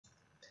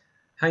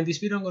In this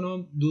video, I'm going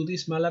to do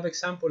this MATLAB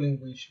example in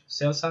which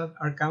cells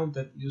are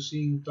counted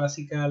using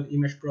classical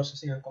image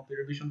processing and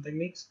computer vision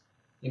techniques,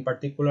 in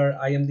particular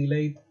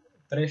imdilate,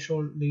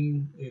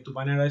 thresholding to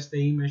binarize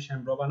the image,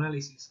 and blob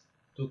analysis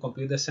to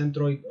compute the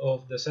centroid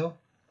of the cell.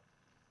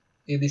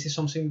 This is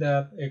something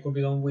that could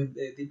be done with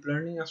deep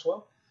learning as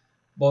well,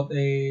 but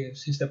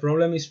since the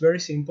problem is very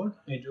simple,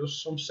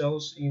 just some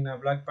cells in a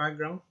black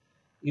background,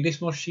 it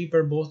is much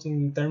cheaper both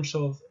in terms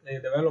of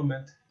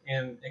development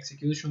and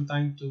execution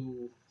time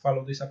to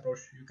follow this approach.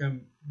 You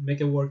can make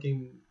it work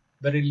in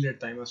very little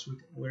time, as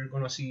we're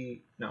gonna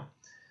see now.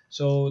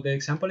 So the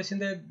example is in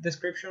the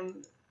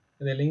description.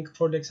 The link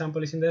for the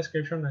example is in the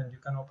description, and you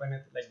can open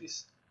it like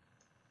this.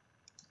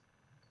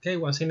 Okay,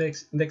 once in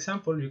the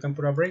example, you can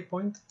put a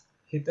breakpoint,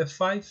 hit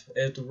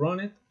F5 to run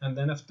it, and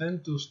then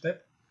F10 to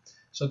step.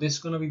 So this is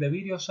gonna be the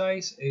video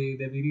size.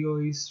 The video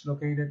is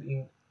located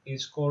in,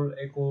 it's called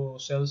Echo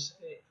Cells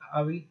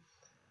AVI.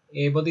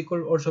 But it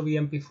could also be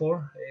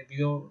MP4. A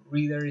video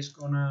reader is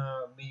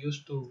gonna be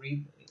used to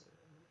read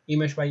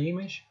image by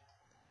image,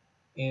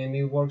 and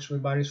it works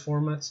with various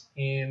formats.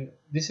 And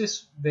this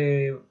is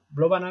the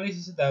blob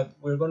analysis that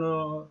we're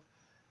gonna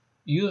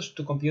use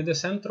to compute the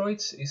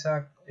centroids.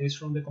 Is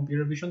from the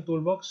computer vision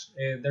toolbox.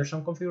 There's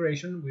some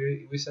configuration.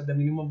 We set the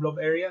minimum blob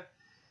area.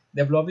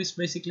 The blob is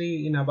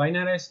basically in a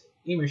binarized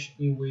image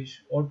in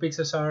which all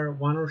pixels are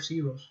 1 or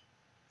 0s.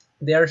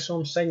 There are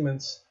some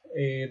segments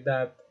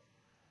that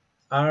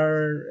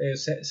are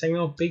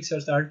segment of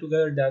pixels that are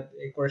together that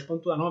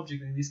correspond to an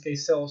object, in this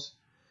case cells,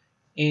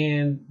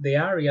 and the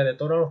area, the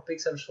total of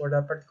pixels for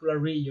that particular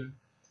region,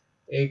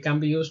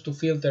 can be used to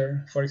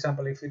filter. For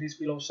example, if it is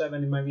below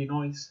 7, it might be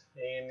noise,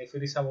 and if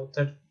it is about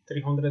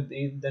 300,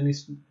 then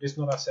it's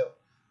not a cell,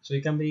 so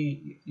it can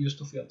be used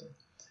to filter.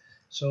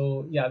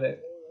 So yeah,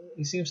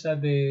 it seems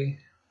that the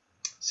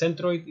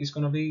centroid is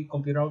going to be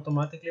computed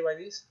automatically by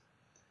this.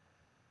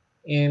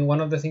 And one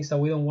of the things that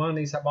we don't want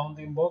is a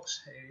bounding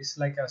box. It's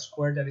like a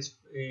square that is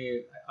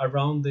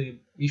around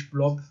each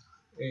blob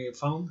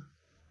found.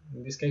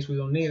 In this case, we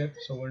don't need it,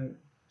 so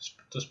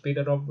to speed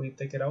it up, we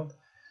take it out.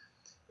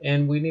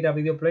 And we need a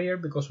video player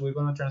because we're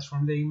going to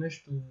transform the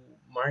image to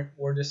mark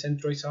where the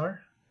centroids are.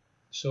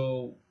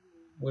 So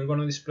we're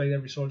going to display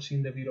the results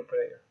in the video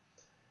player.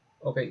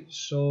 Okay,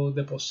 so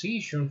the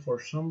position,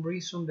 for some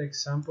reason, the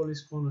example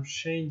is going to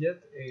change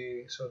it.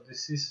 So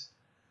this is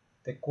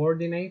the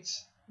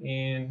coordinates,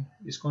 and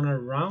it's gonna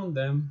round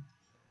them,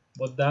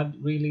 but that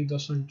really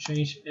doesn't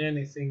change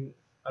anything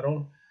at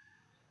all.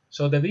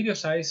 So the video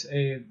size,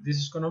 this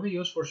is gonna be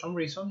used for some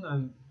reason,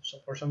 and so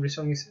for some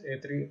reason is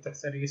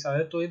 330 is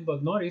added to it.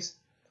 But notice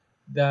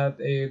that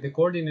the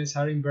coordinates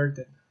are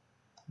inverted.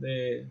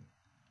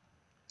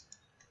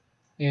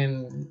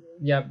 And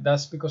yeah,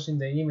 that's because in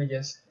the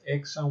images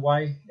x and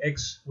y,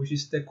 x, which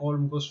is the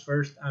column, goes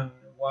first, and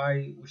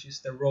y, which is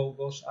the row,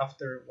 goes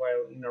after.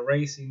 While in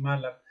arrays in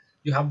MATLAB,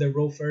 you have the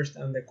row first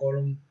and the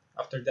column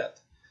after that.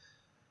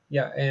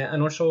 Yeah,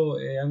 and also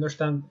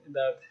understand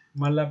that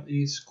MATLAB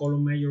is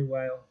column measure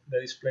while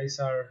the displays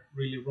are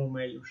really row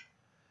measures.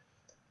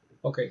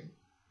 Okay,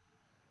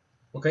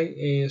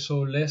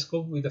 so let's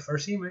go with the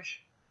first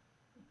image.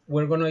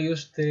 We're gonna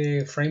use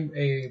the frame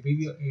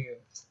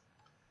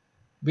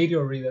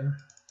video reader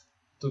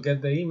to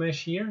get the image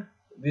here.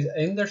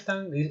 I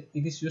understand it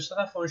is used as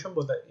a function,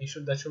 but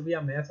that should be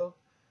a method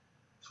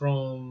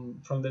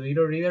from the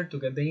video reader to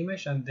get the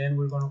image, and then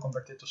we're going to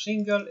convert it to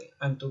single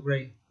and to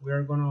gray. We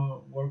are going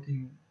to work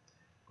in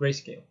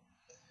grayscale.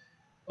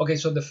 Okay,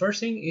 so the first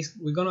thing is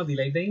we're going to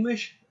delete the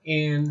image,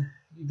 and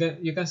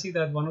you can see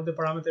that one of the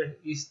parameters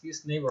is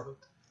this neighborhood.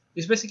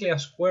 It's basically a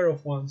square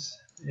of ones,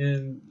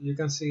 and you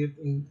can see it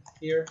in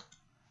here.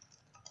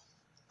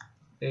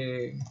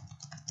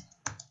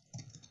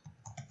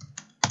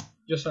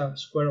 Just a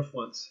square of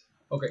ones.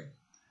 Okay,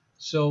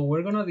 so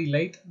we're gonna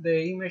delete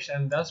the image,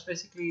 and that's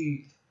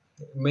basically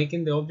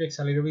making the objects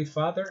a little bit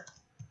fatter.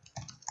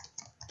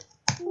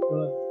 We're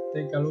gonna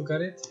take a look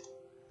at it.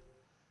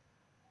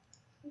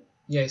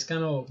 Yeah, it's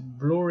kind of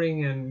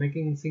blurring and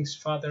making things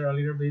fatter a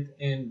little bit,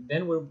 and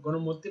then we're gonna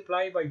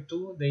multiply by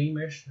 2 the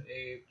image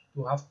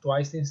to have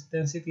twice the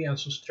intensity and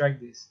subtract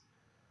this.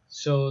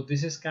 So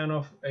this is kind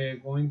of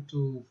going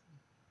to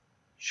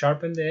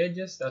sharpen the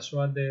edges. That's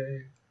what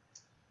they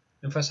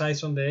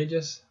emphasize on the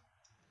edges.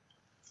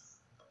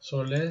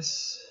 So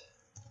let's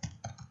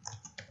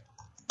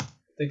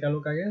take a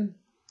look again.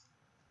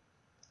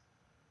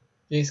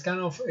 It's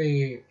kind of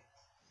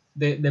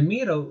the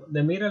middle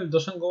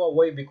doesn't go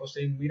away because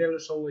the middle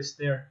is always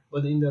there,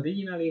 but in the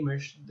original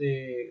image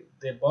the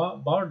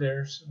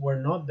borders were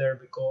not there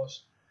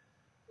because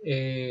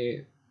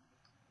it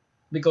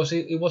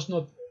was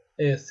not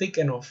thick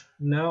enough.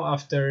 Now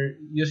after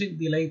using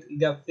delete, it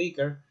got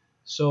thicker,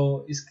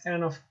 so it's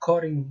kind of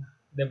cutting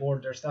the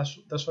borders.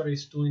 That's what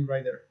it's doing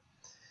right there.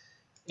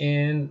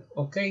 And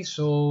okay,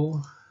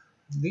 so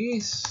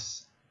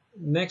this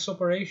next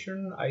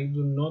operation, I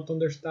do not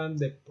understand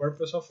the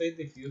purpose of it.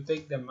 If you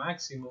take the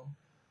maximum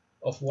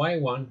of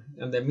y1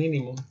 and the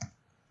minimum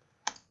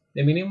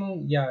The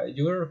minimum, yeah,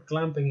 you're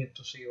clamping it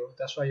to 0.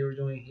 That's what you're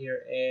doing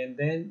here, and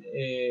then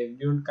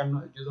you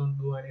don't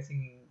do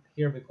anything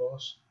here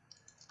because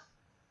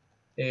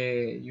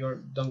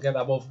you don't get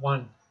above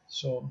 1.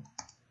 So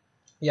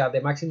yeah,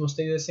 the maximum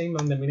stays the same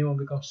and the minimum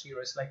becomes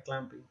 0. It's like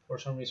clamping for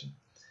some reason.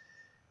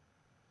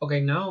 Okay,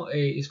 now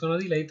it's gonna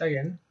delete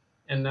again,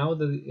 and now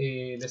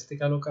let's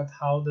take a look at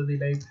how the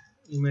delayed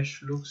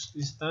image looks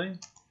this time.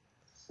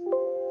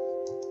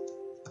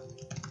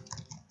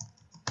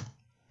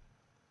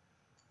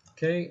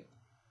 Okay,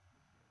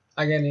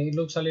 again it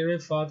looks a little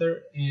bit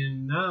fatter,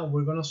 and now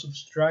we're gonna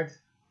subtract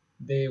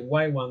the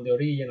white one, the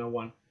original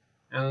one,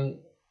 and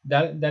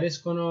that is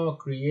gonna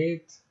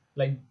create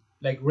like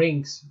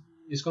rings.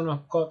 It's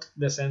gonna cut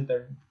the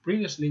center.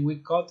 Previously we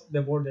cut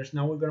the borders,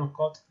 now we're gonna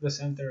cut the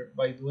center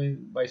by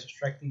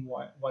subtracting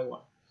white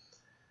one.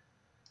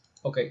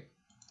 Okay,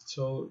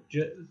 so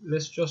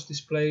let's just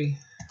display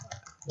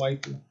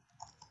y2.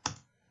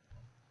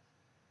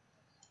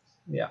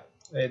 Yeah,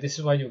 this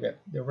is what you get,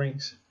 the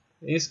rings.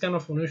 It's kind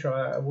of unusual.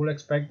 I would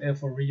expect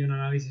for region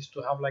analysis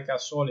to have like a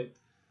solid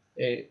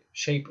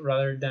shape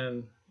rather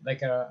than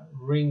like a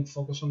ring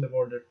focused on the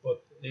border,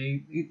 but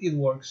it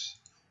works.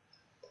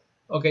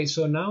 Okay,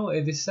 so now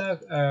this is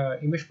a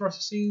image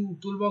processing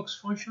toolbox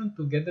function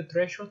to get the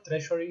threshold.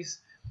 Threshold is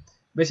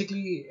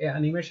basically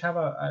an image have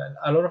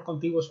a lot of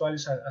contiguous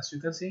values, as you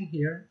can see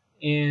here,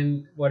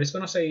 and what it's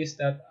going to say is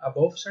that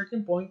above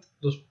certain point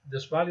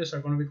those values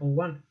are going to become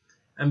 1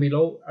 and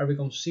below are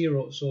become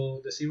 0.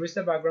 So the 0 is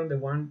the background, the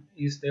 1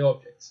 is the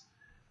objects,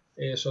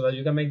 so that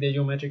you can make the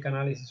geometric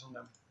analysis on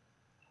them.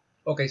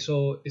 Okay,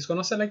 so it's going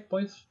to select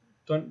point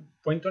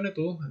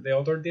 22. The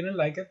author didn't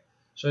like it,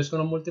 so it's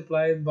going to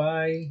multiply it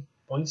by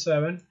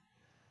 0.7,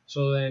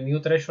 so the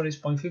new threshold is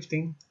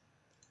 0.15,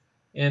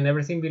 and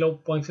everything below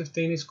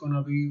 0.15 is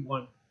gonna be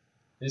 1.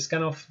 It's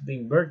kind of the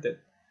inverted.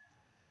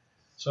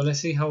 So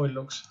let's see how it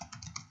looks.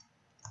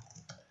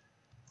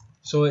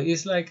 So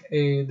it's like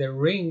the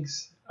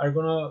rings are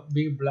gonna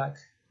be black,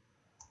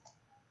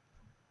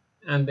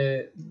 and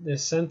the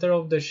center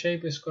of the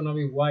shape is gonna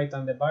be white,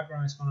 and the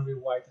background is gonna be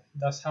white.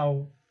 That's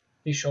how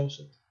he shows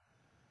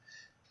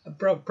it.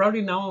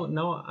 Probably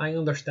now I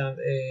understand.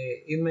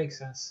 It makes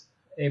sense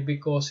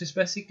because it's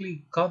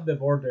basically cut the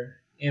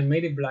border and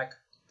made it black.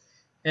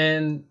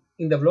 And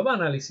in the blob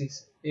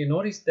analysis, you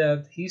notice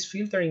that he's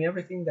filtering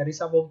everything that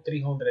is above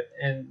 300,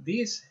 and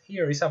this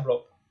here is a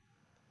blob.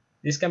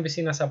 This can be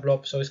seen as a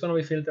blob, so it's going to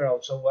be filtered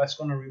out. So what's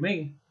going to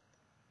remain?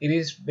 It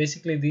is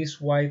basically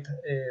these white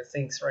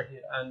things right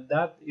here, and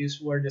that is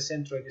where the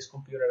centroid is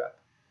computed at.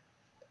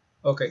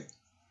 Okay,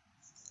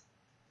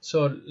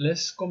 so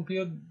let's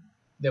compute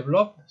the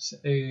blob.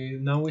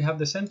 Now we have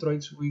the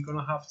centroids. We're going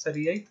to have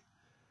 38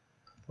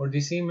 for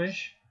this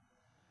image.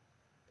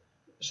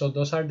 So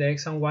those are the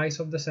x and y's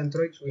of the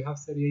centroids. We have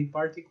 38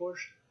 particles,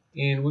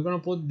 and we're gonna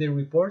put the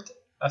report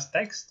as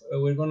text.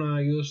 We're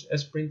gonna use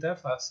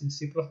sprintf as in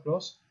C++,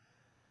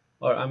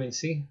 or I mean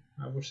C,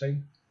 I would say.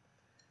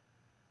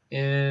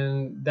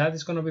 And that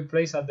is gonna be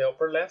placed at the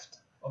upper left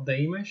of the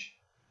image.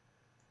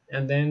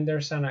 And then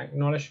there's an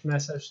acknowledge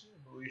message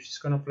which is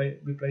gonna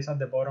be placed at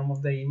the bottom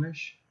of the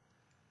image.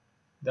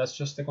 That's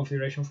just the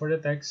configuration for the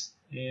text,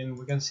 and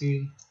we can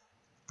see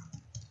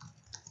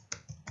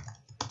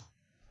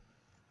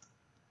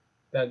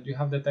that you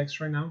have the text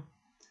right now.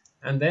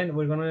 And then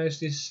we're gonna use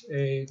this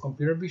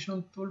computer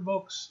vision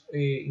toolbox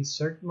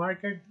insert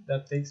marker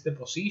that takes the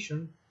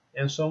position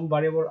and some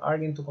variable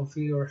argin to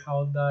configure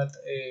how that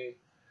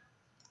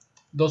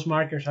those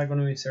markers are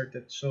gonna be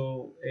inserted.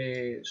 So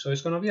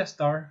it's gonna be a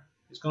star.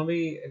 It's gonna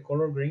be a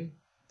color green,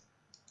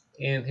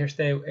 and here's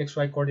the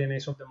XY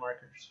coordinates of the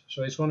markers.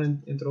 So it's gonna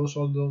introduce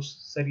all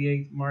those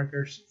 38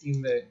 markers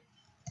in the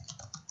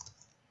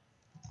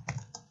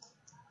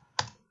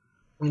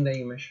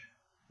image.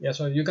 Yeah,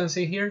 so you can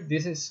see here,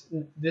 this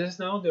is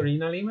now the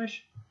original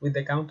image with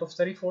the count of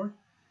 34,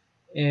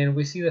 and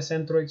we see the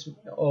centroids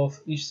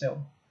of each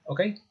cell.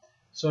 Okay,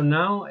 so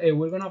now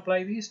we're gonna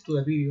apply this to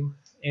the video,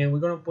 and we're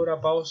gonna put a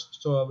pause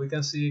so we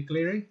can see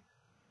clearly.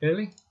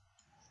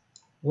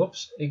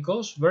 Whoops, it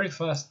goes very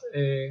fast.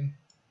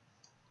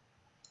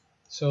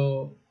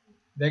 So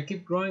they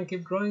keep growing,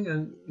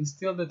 and it's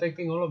still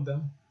detecting all of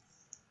them.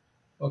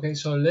 Okay,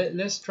 so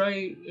let's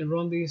try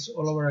run this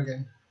all over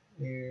again.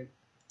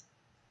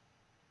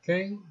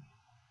 Okay,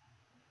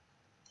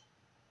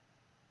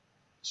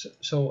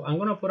 so I'm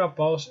gonna put a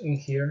pause in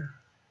here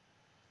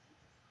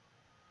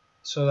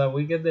so that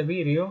we get the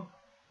video,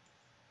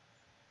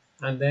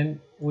 and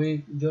then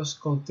we just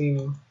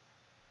continue.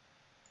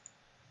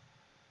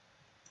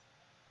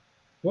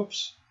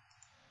 Whoops,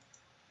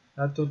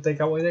 I had to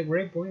take away the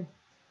gray point.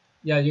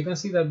 Yeah, you can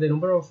see that the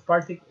number of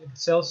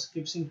cells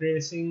keeps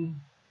increasing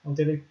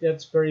until it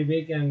gets very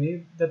big, and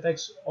it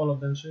detects all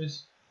of them. So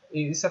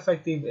it's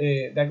effective.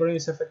 The algorithm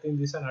is effective in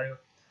this scenario.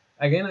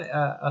 Again,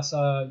 that's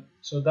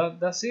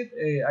it.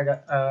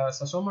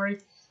 As a summary,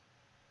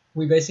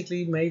 we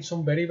basically made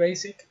some very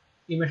basic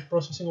image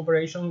processing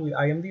operations with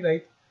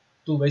imdilate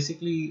to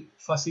basically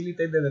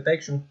facilitate the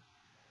detection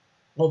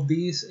of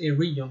these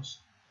regions.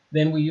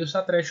 Then we use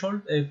a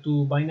threshold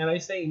to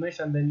binarize the image,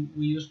 and then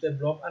we use the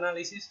blob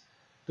analysis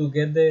to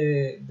get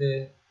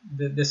the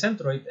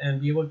centroid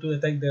and be able to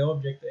detect the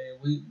object.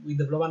 With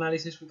the blob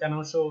analysis, we can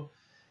also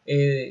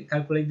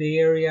calculate the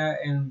area,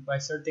 and by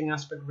certain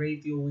aspect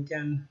ratio, we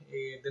can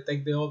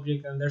detect the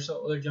object. And there's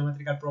other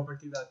geometrical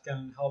property that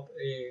can help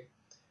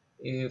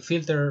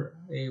filter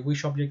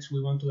which objects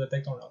we want to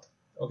detect or not.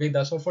 Okay,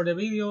 that's all for the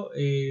video.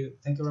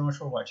 Thank you very much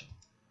for watching.